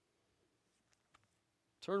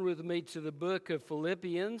Turn with me to the book of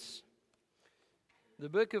Philippians. The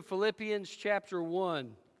book of Philippians, chapter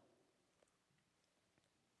 1.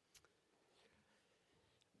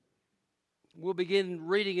 We'll begin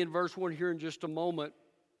reading in verse 1 here in just a moment.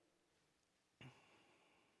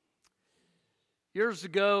 Years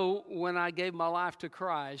ago, when I gave my life to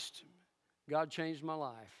Christ, God changed my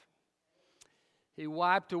life. He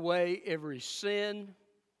wiped away every sin.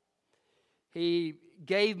 He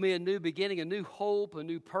gave me a new beginning, a new hope, a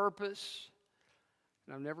new purpose.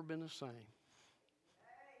 And I've never been the same.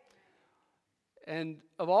 And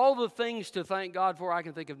of all the things to thank God for, I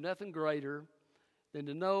can think of nothing greater than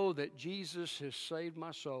to know that Jesus has saved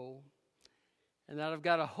my soul and that I've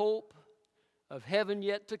got a hope of heaven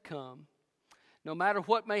yet to come. No matter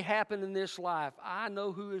what may happen in this life, I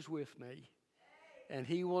know who is with me, and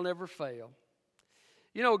He will never fail.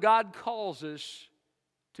 You know, God calls us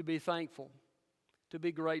to be thankful, to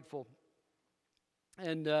be grateful.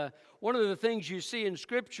 And one of the things you see in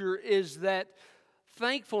Scripture is that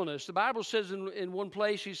thankfulness. The Bible says in one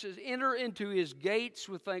place, He says, enter into His gates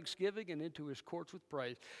with thanksgiving and into His courts with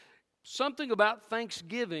praise. Something about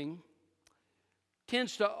thanksgiving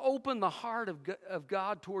tends to open the heart of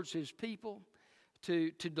God towards His people,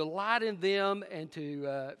 to delight in them and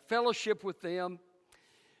to fellowship with them.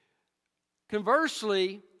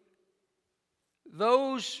 Conversely,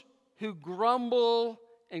 those who grumble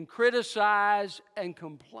and criticize and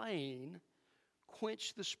complain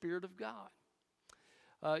quench the Spirit of God.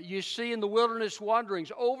 You see in the wilderness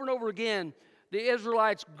wanderings, over and over again, the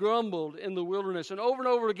Israelites grumbled in the wilderness. And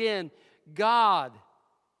over again, God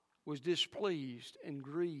was displeased and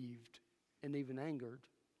grieved and even angered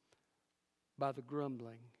by the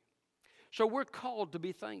grumbling. So we're called to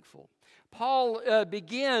be thankful. Paul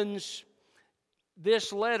begins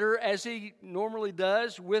this letter, as he normally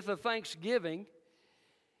does, with a thanksgiving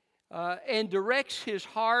and directs his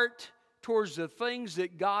heart towards the things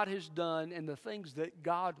that God has done and the things that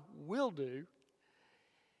God will do.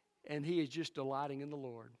 And he is just delighting in the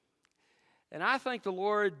Lord. And I thank the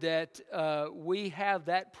Lord that we have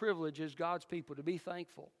that privilege as God's people to be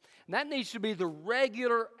thankful. And that needs to be the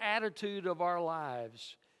regular attitude of our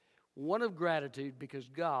lives. One of gratitude because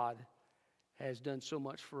God has done so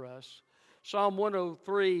much for us. Psalm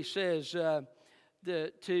 103 says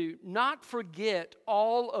to not forget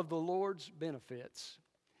all of the Lord's benefits.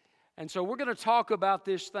 And so we're going to talk about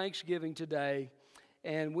this Thanksgiving today,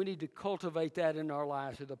 and we need to cultivate that in our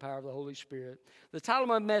lives through the power of the Holy Spirit. The title of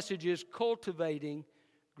my message is Cultivating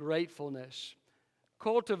Gratefulness.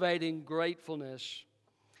 Cultivating Gratefulness.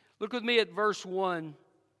 Look with me at verse 1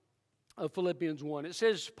 of Philippians 1. It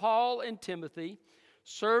says, Paul and Timothy,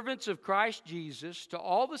 servants of Christ Jesus, to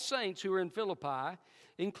all the saints who are in Philippi,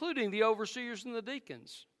 including the overseers and the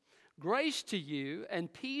deacons. Grace to you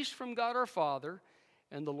and peace from God our Father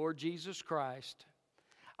and the Lord Jesus Christ.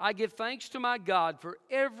 I give thanks to my God for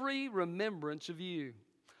every remembrance of you,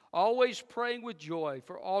 always praying with joy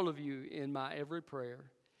for all of you in my every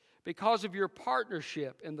prayer, because of your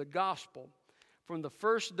partnership in the gospel from the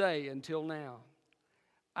first day until now.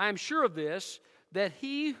 I am sure of this, that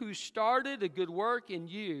he who started a good work in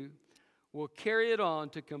you will carry it on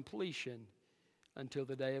to completion until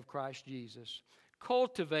the day of Christ Jesus.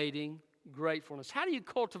 Cultivating gratefulness. How do you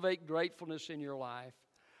cultivate gratefulness in your life?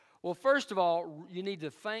 Well, first of all, you need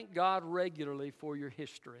to thank God regularly for your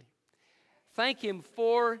history. Thank Him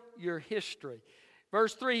for your history.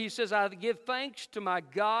 Verse 3, he says, I give thanks to my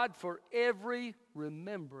God for every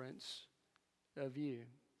remembrance of you.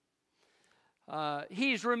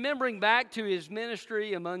 He's remembering back to his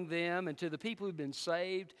ministry among them and to the people who've been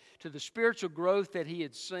saved, to the spiritual growth that he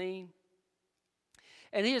had seen.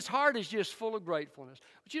 And his heart is just full of gratefulness.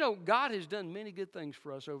 But you know, God has done many good things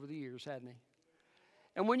for us over the years, hasn't He?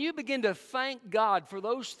 And when you begin to thank God for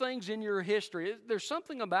those things in your history, there's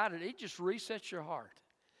something about it. It just resets your heart.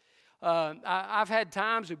 I've had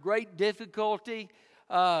times of great difficulty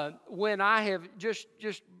when I have just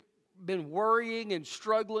been worrying and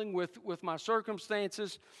struggling with my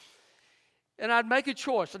circumstances. And I'd make a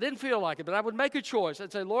choice. I didn't feel like it, but I would make a choice.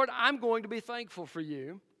 I'd say, Lord, I'm going to be thankful for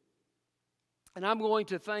you. And I'm going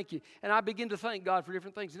to thank you. And I begin to thank God for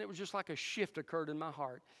different things. And it was just like a shift occurred in my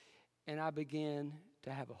heart. And I began to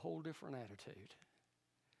have a whole different attitude.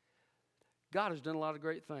 God has done a lot of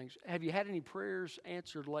great things. Have you had any prayers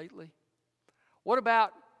answered lately? What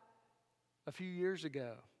about a few years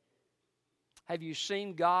ago? Have you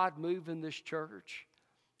seen God move in this church?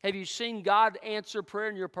 Have you seen God answer prayer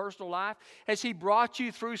in your personal life? Has He brought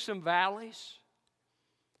you through some valleys?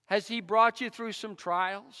 Has He brought you through some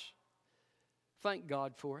trials? Thank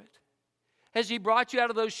God for it. Has He brought you out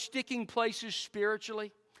of those sticking places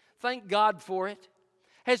spiritually? Thank God for it.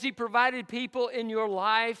 Has He provided people in your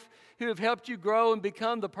life who have helped you grow and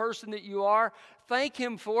become the person that you are? Thank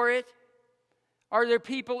Him for it. Are there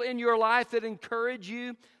people in your life that encourage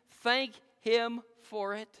you? Thank Him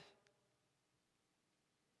for it.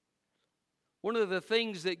 One of the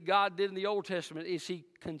things that God did in the Old Testament is He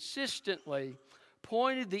consistently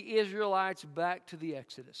pointed the Israelites back to the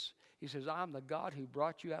Exodus. He says, I'm the God who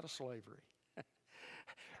brought you out of slavery.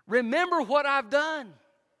 Remember what I've done.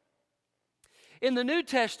 In the New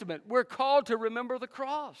Testament, we're called to remember the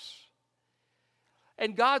cross.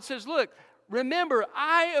 And God says, look, remember,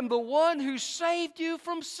 I am the one who saved you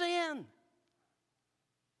from sin.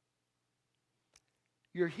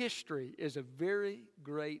 Your history is a very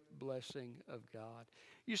great blessing of God.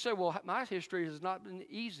 You say, well, my history has not been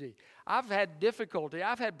easy. I've had difficulty.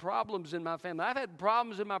 I've had problems in my family. I've had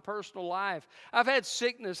problems in my personal life. I've had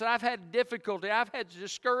sickness. I've had difficulty. I've had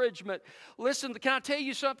discouragement. Listen, can I tell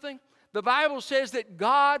you something? The Bible says that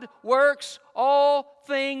God works all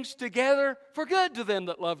things together for good to them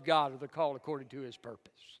that love God or are called according to His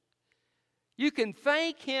purpose. You can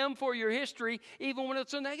thank Him for your history even when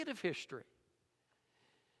it's a negative history.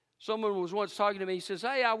 Someone was once talking to me. He says,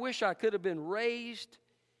 hey, I wish I could have been raised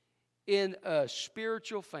in a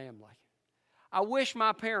spiritual family. I wish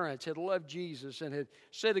my parents had loved Jesus and had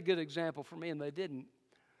set a good example for me, and they didn't.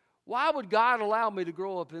 Why would God allow me to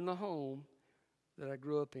grow up in the home that I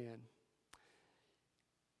grew up in?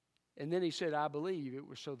 And then he said, I believe it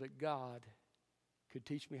was so that God could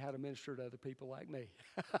teach me how to minister to other people like me.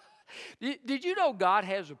 Did you know God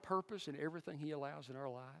has a purpose in everything He allows in our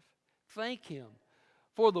life? Thank Him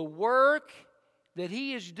for the work that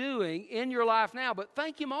He is doing in your life now, but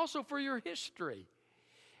thank Him also for your history.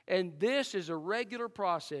 And this is a regular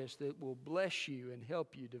process that will bless you and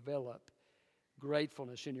help you develop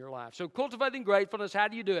gratefulness in your life. So cultivating gratefulness, how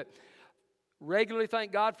do you do it? Regularly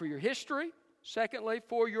thank God for your history. Secondly,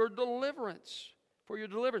 for your deliverance. For your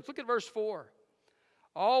deliverance. Look at verse 4.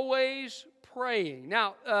 Always praying.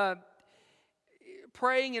 Now,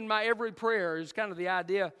 praying in my every prayer is kind of the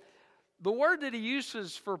idea. The word that he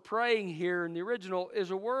uses for praying here in the original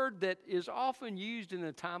is a word that is often used in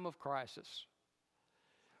a time of crisis.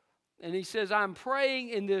 And he says, I'm praying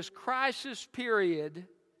in this crisis period,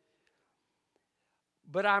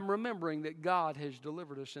 but I'm remembering that God has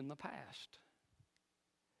delivered us in the past.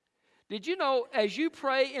 Did you know, as you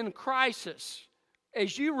pray in crisis,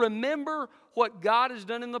 as you remember what God has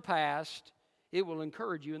done in the past, it will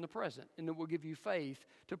encourage you in the present, and it will give you faith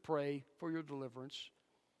to pray for your deliverance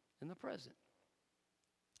in the present.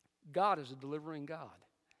 God is a delivering God.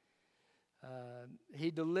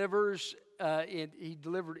 He delivers. He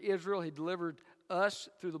delivered Israel. He delivered us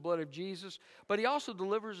through the blood of Jesus, but He also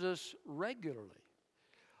delivers us regularly.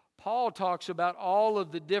 Paul talks about all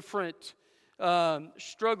of the different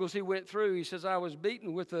struggles he went through. He says, I was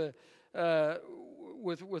beaten with the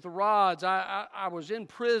rods. I was in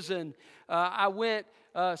prison. I went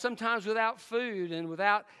sometimes without food and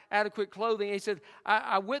without adequate clothing. He said,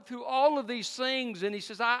 I went through all of these things. And he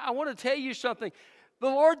says, I want to tell you something. The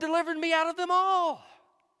Lord delivered me out of them all.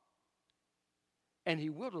 And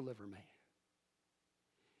He will deliver me.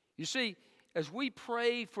 You see, as we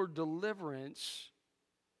pray for deliverance,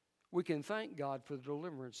 we can thank God for the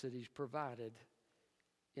deliverance that He's provided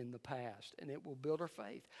in the past, and it will build our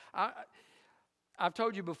faith. I've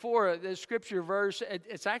told you before, the scripture verse,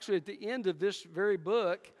 it's actually at the end of this very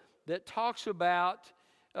book that talks about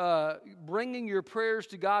bringing your prayers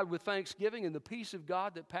to God with thanksgiving, and the peace of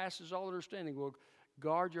God that passes all understanding will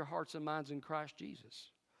guard your hearts and minds in Christ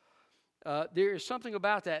Jesus. There is something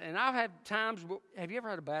about that, and I've had times, have you ever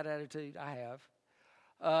had a bad attitude? I have.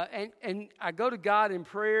 And I go to God in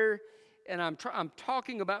prayer, and I'm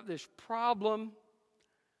talking about this problem,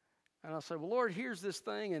 and I'll say, well, Lord, here's this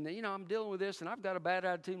thing, and, I'm dealing with this, and I've got a bad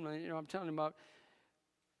attitude, and, I'm telling Him about,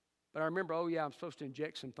 but I remember, oh, yeah, I'm supposed to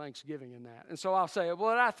inject some thanksgiving in that. And so I'll say,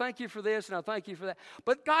 well, I thank You for this, and I thank You for that.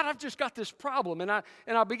 But, God, I've just got this problem, and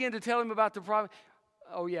I begin to tell Him about the problem.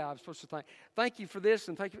 Oh, yeah, I'm supposed to thank You for this,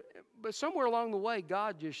 and thank You. But somewhere along the way,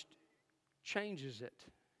 God just changes it.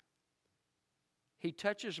 He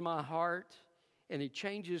touches my heart, and He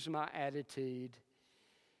changes my attitude.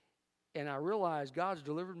 And I realize God's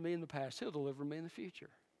delivered me in the past. He'll deliver me in the future.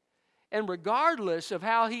 And regardless of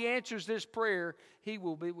how He answers this prayer, He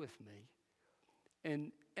will be with me.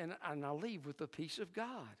 And I leave with the peace of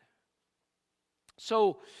God.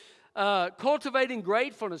 So, cultivating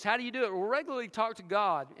gratefulness, how do you do it? Well, regularly talk to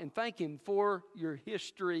God and thank Him for your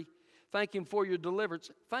history. Thank Him for your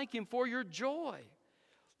deliverance. Thank Him for your joy.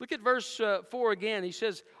 Look at verse 4 again. He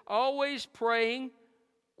says, always praying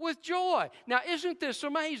with joy. Now, isn't this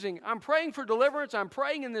amazing? I'm praying for deliverance. I'm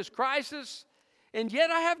praying in this crisis. and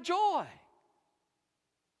yet I have joy.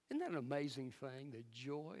 Isn't that an amazing thing, the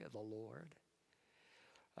joy of the Lord?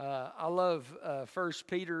 I love 1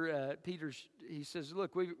 Peter. He says,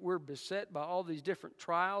 look, we're beset by all these different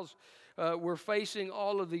trials. We're facing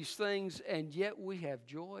all of these things, and yet we have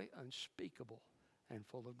joy unspeakable and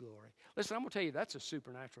full of glory. Listen, I'm going to tell you, that's a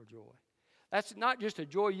supernatural joy. That's not just a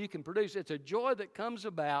joy you can produce. It's a joy that comes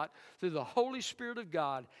about through the Holy Spirit of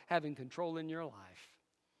God having control in your life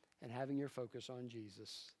and having your focus on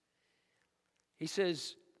Jesus. He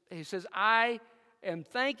says, I am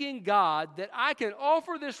thanking God that I can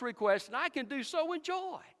offer this request and I can do so in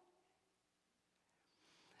joy.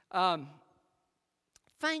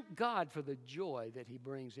 Thank God for the joy that He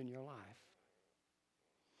brings in your life.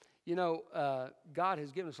 You know, God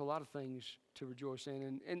has given us a lot of things to rejoice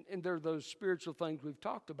in, and there are those spiritual things we've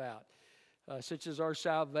talked about, such as our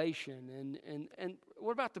salvation. And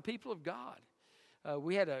what about the people of God?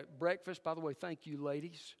 We had a breakfast, by the way, thank you,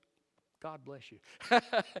 ladies. God bless you.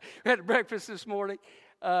 We had a breakfast this morning.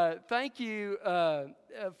 Thank you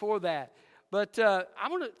for that. But I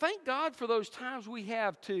want to thank God for those times we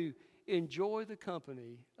have to enjoy the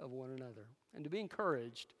company of one another and to be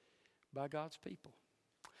encouraged by God's people.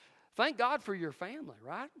 Thank God for your family,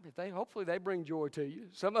 right? Hopefully they bring joy to you.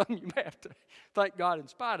 Some of them you may have to thank God in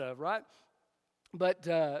spite of, right? But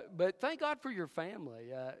thank God for your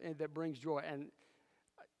family and that brings joy. And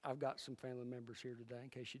I've got some family members here today, in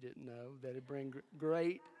case you didn't know, that it bring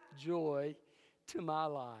great joy to my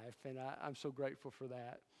life, and I'm so grateful for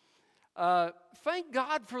that. Thank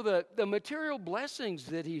God for the material blessings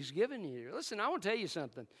that He's given you. Listen, I want to tell you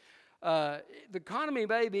something. The economy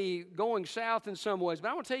may be going south in some ways, but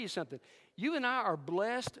I want to tell you something. You and I are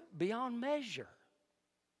blessed beyond measure.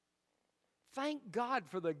 Thank God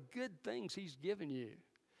for the good things He's given you.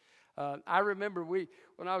 I remember when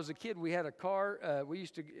I was a kid, we had a car. We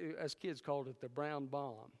used to, as kids, called it the brown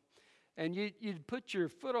bomb. And you'd put your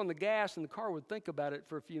foot on the gas, and the car would think about it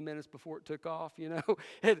for a few minutes before it took off, you know.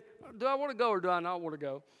 Do I want to go or do I not want to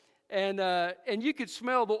go? And you could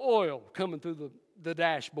smell the oil coming through the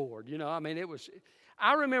dashboard, you know. I mean,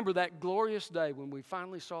 I remember that glorious day when we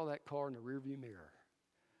finally saw that car in the rearview mirror.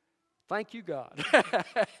 Thank you, God.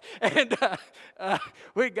 And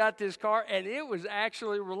we got this car, and it was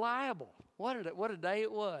actually reliable. What a day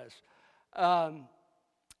it was.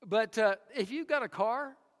 But if you've got a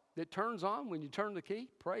car that turns on when you turn the key,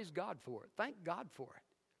 praise God for it. Thank God for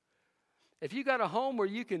it. If you got a home where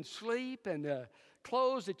you can sleep and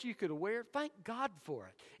clothes that you could wear, thank God for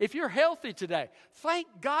it. If you're healthy today, thank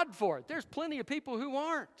God for it. There's plenty of people who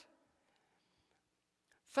aren't.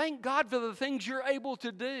 Thank God for the things you're able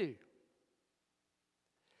to do.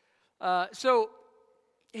 So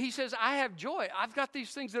he says, I have joy. I've got these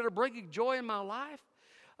things that are bringing joy in my life.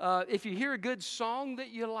 If you hear a good song that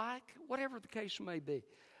you like, whatever the case may be,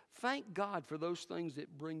 thank God for those things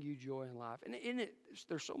that bring you joy in life. And in it,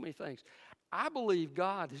 there's so many things. I believe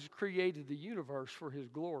God has created the universe for His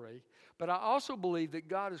glory, but I also believe that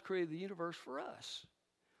God has created the universe for us.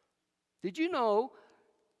 Did you know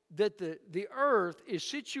that the earth is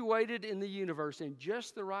situated in the universe in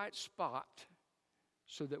just the right spot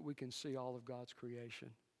so that we can see all of God's creation?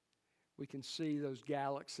 We can see those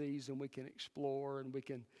galaxies, and we can explore, and we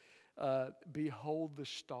can behold the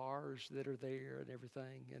stars that are there and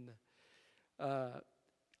everything. And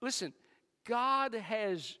listen, God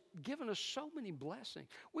has given us so many blessings.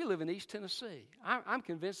 We live in East Tennessee. I'm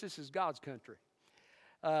convinced this is God's country.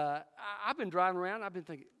 I've been driving around. I've been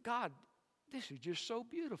thinking, God, this is just so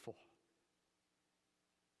beautiful.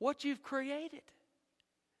 What you've created.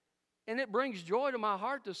 And it brings joy to my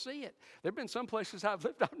heart to see it. There have been some places I've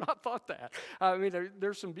lived, I've not thought that. I mean,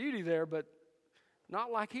 there's some beauty there, but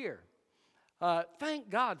not like here. Thank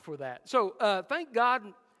God for that. So thank God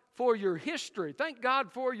for your history. Thank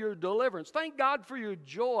God for your deliverance. Thank God for your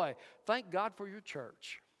joy. Thank God for your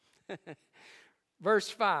church. Verse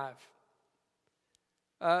 5.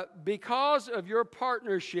 Because of your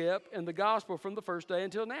partnership in the gospel from the first day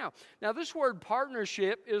until now. Now, this word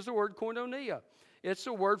partnership is the word koinonia. It's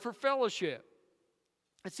the word for fellowship.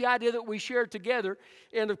 It's the idea that we share together.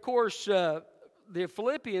 And, of course, the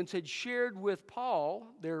Philippians had shared with Paul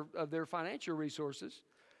their financial resources.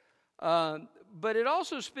 But it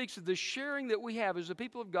also speaks of the sharing that we have as the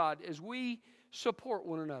people of God as we support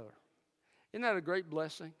one another. Isn't that a great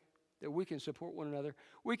blessing that we can support one another?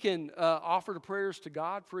 We can offer the prayers to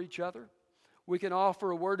God for each other. We can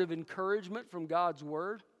offer a word of encouragement from God's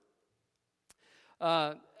word.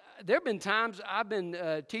 There have been times I've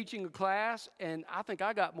been teaching a class, and I think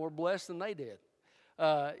I got more blessed than they did.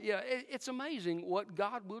 It's amazing what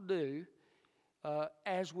God will do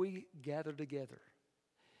as we gather together.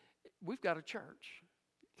 we've got a church.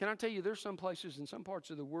 Can I tell you, there's some places in some parts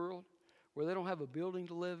of the world where they don't have a building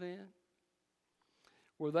to live in,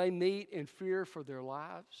 where they meet in fear for their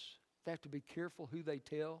lives. They have to be careful who they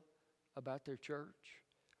tell about their church.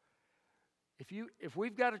 If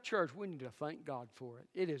we've got a church, we need to thank God for it.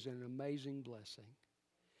 It is an amazing blessing.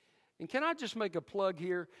 And can I just make a plug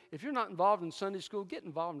here? If you're not involved in Sunday school, get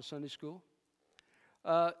involved in Sunday school.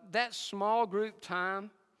 That small group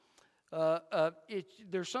time,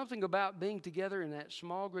 there's something about being together in that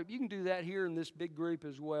small group. You can do that here in this big group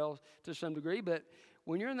as well to some degree, but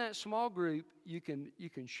when you're in that small group, you can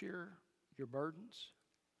share your burdens.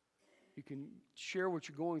 You can share what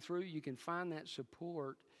you're going through. You can find that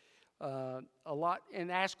support a lot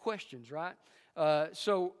and ask questions, right?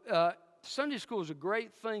 So Sunday school is a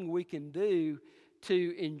great thing we can do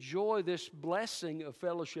to enjoy this blessing of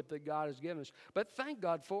fellowship that God has given us. But thank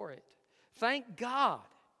God for it. Thank God.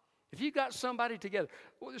 If you've got somebody together.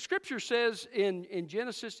 Well, the Scripture says in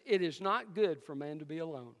Genesis, it is not good for man to be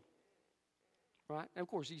alone. Right? And of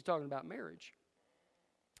course, he's talking about marriage.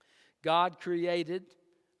 God created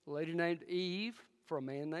a lady named Eve for a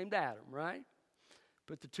man named Adam, right?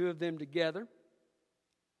 Put the two of them together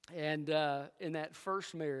and in that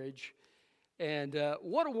first marriage. And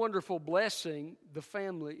what a wonderful blessing the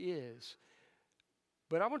family is.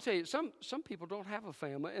 But I want to tell you, some people don't have a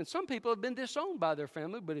family, and some people have been disowned by their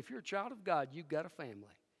family, but if you're a child of God, you've got a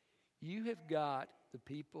family. You have got the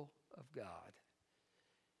people of God.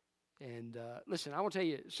 And listen, I want to tell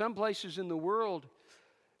you, some places in the world,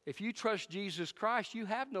 if you trust Jesus Christ, you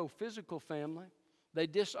have no physical family. They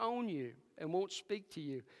disown you and won't speak to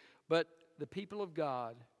you. But the people of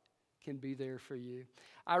God can be there for you.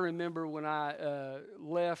 I remember when I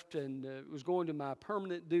left and was going to my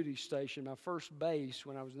permanent duty station, my first base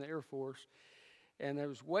when I was in the Air Force, and I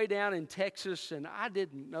was way down in Texas, and I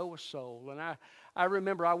didn't know a soul. And I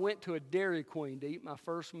remember I went to a Dairy Queen to eat my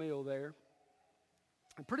first meal there,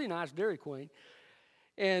 a pretty nice Dairy Queen,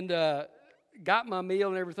 and got my meal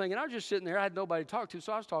and everything, and I was just sitting there. I had nobody to talk to,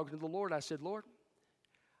 so I was talking to the Lord. I said, Lord,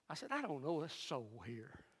 I don't know this soul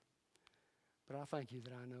here, but I thank you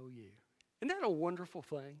that I know you. Isn't that a wonderful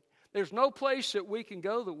thing? There's no place that we can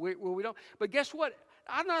go where we don't. But guess what?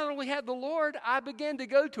 I not only had the Lord, I began to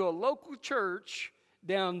go to a local church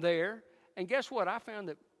down there. And guess what? I found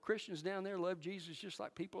that Christians down there love Jesus just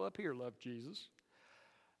like people up here love Jesus.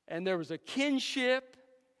 And there was a kinship,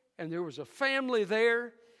 and there was a family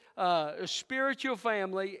there, a spiritual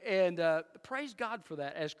family. And praise God for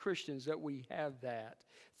that as Christians that we have that.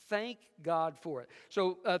 Thank God for it.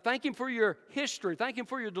 So thank Him for your history. Thank Him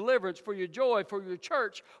for your deliverance, for your joy, for your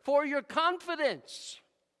church, for your confidence.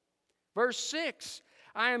 Verse 6,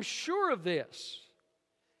 I am sure of this,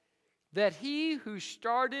 that He who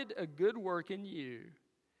started a good work in you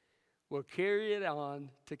will carry it on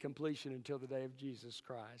to completion until the day of Jesus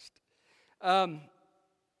Christ. Isn't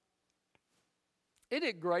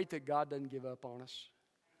it great that God doesn't give up on us?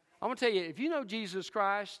 I want to tell you, if you know Jesus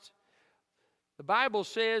Christ, the Bible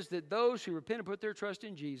says that those who repent and put their trust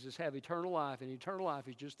in Jesus have eternal life, and eternal life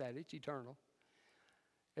is just that. It's eternal.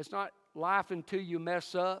 It's not life until you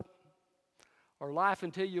mess up or life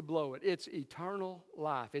until you blow it. It's eternal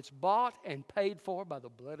life. It's bought and paid for by the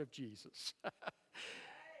blood of Jesus.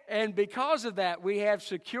 And because of that, we have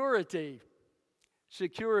security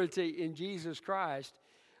in Jesus Christ.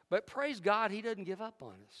 But praise God, He doesn't give up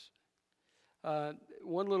on us.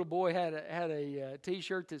 One little boy had a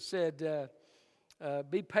T-shirt that said,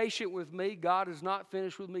 be patient with me. God is not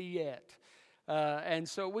finished with me yet. And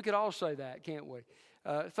so we could all say that, can't we?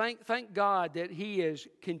 Thank God that He is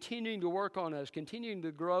continuing to work on us, continuing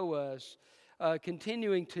to grow us,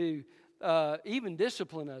 continuing to even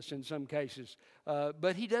discipline us in some cases.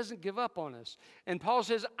 But He doesn't give up on us. And Paul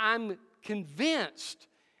says, I'm convinced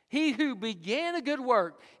He who began a good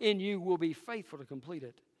work in you will be faithful to complete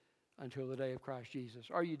it until the day of Christ Jesus.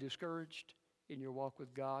 Are you discouraged in your walk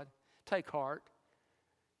with God? Take heart.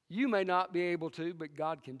 You may not be able to, but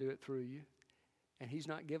God can do it through you. And He's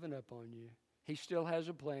not giving up on you. He still has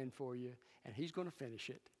a plan for you, and He's going to finish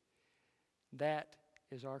it. That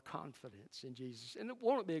is our confidence in Jesus. And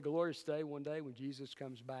won't it be a glorious day one day when Jesus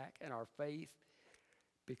comes back and our faith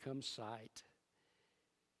becomes sight?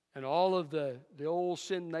 And all of the old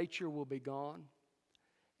sin nature will be gone,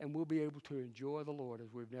 and we'll be able to enjoy the Lord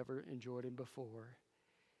as we've never enjoyed Him before.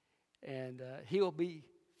 And He'll be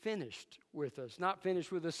finished with us. Not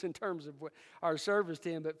finished with us in terms of our service to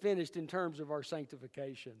Him, but finished in terms of our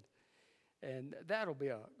sanctification. And that'll be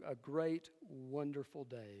a great, wonderful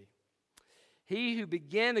day. He who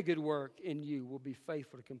began a good work in you will be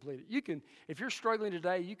faithful to complete it. You can, if you're struggling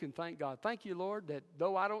today, you can thank God. Thank you, Lord, that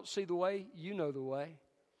though I don't see the way, you know the way.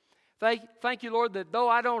 Thank you, Lord, that though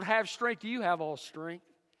I don't have strength, you have all strength.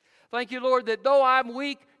 Thank you, Lord, that though I'm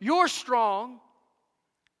weak, you're strong.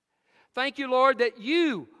 Thank you, Lord, that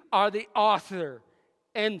you are the author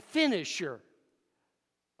and finisher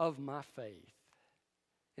of my faith.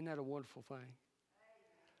 Isn't that a wonderful thing?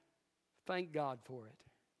 Thank God for it.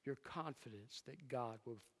 Your confidence that God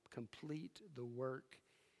will complete the work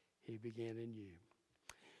He began in you.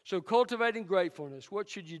 So cultivating gratefulness, what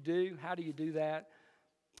should you do? How do you do that?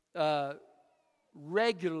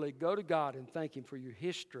 Regularly go to God and thank Him for your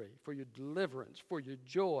history, for your deliverance, for your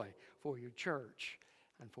joy, for your church,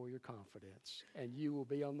 and for your confidence. And you will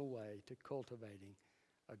be on the way to cultivating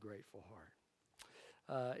a grateful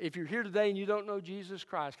heart. If you're here today and you don't know Jesus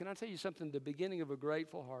Christ, can I tell you something? The beginning of a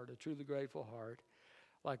grateful heart, a truly grateful heart,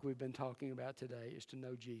 like we've been talking about today, is to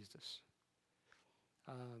know Jesus.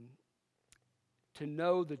 To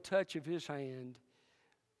know the touch of His hand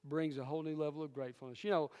brings a whole new level of gratefulness. You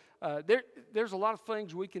know, there's a lot of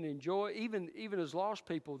things we can enjoy, even as lost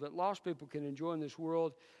people, that lost people can enjoy in this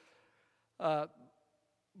world.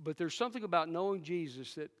 But there's something about knowing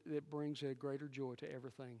Jesus that brings a greater joy to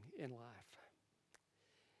everything in life.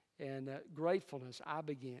 And gratefulness, I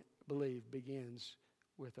believe, begins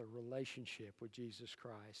with a relationship with Jesus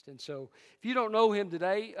Christ. And so if you don't know Him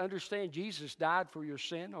today, understand Jesus died for your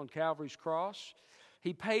sin on Calvary's cross.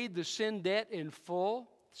 He paid the sin debt in full,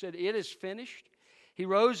 said it is finished. He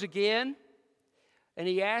rose again, and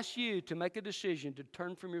He asked you to make a decision to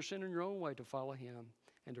turn from your sin in your own way to follow Him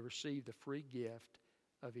and to receive the free gift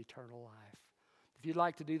of eternal life. If you'd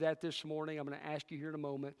like to do that this morning, I'm going to ask you here in a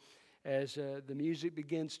moment as the music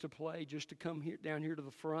begins to play just to come down here to the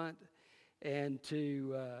front and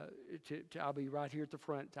I'll be right here at the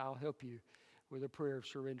front. I'll help you with a prayer of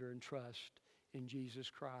surrender and trust in Jesus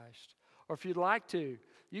Christ. Or if you'd like to,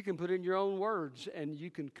 you can put in your own words and you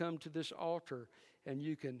can come to this altar and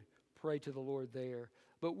you can pray to the Lord there.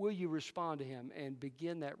 But will you respond to Him and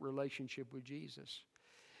begin that relationship with Jesus?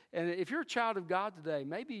 And if you're a child of God today,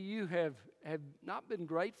 maybe you have not been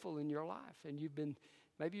grateful in your life, and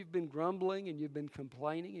maybe you've been grumbling and you've been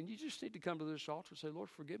complaining, and you just need to come to this altar and say, Lord,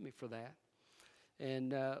 forgive me for that.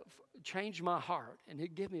 And change my heart, and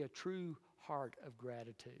He'd give me a true heart of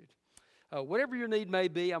gratitude. Whatever your need may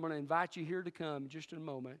be, I'm going to invite you here to come just in a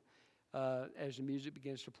moment as the music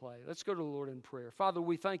begins to play. Let's go to the Lord in prayer. Father,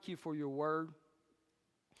 we thank You for Your word.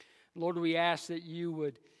 Lord, we ask that You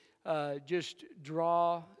would just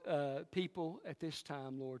draw people at this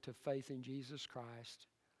time, Lord, to faith in Jesus Christ.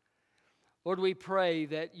 Lord, we pray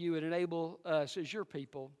that You would enable us as Your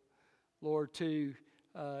people, Lord, to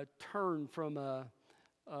turn from a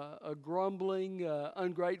grumbling,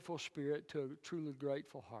 ungrateful spirit to a truly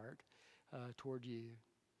grateful heart toward You.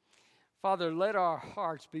 Father, let our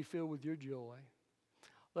hearts be filled with Your joy.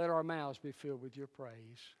 Let our mouths be filled with Your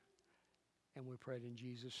praise. And we pray it in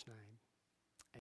Jesus' name.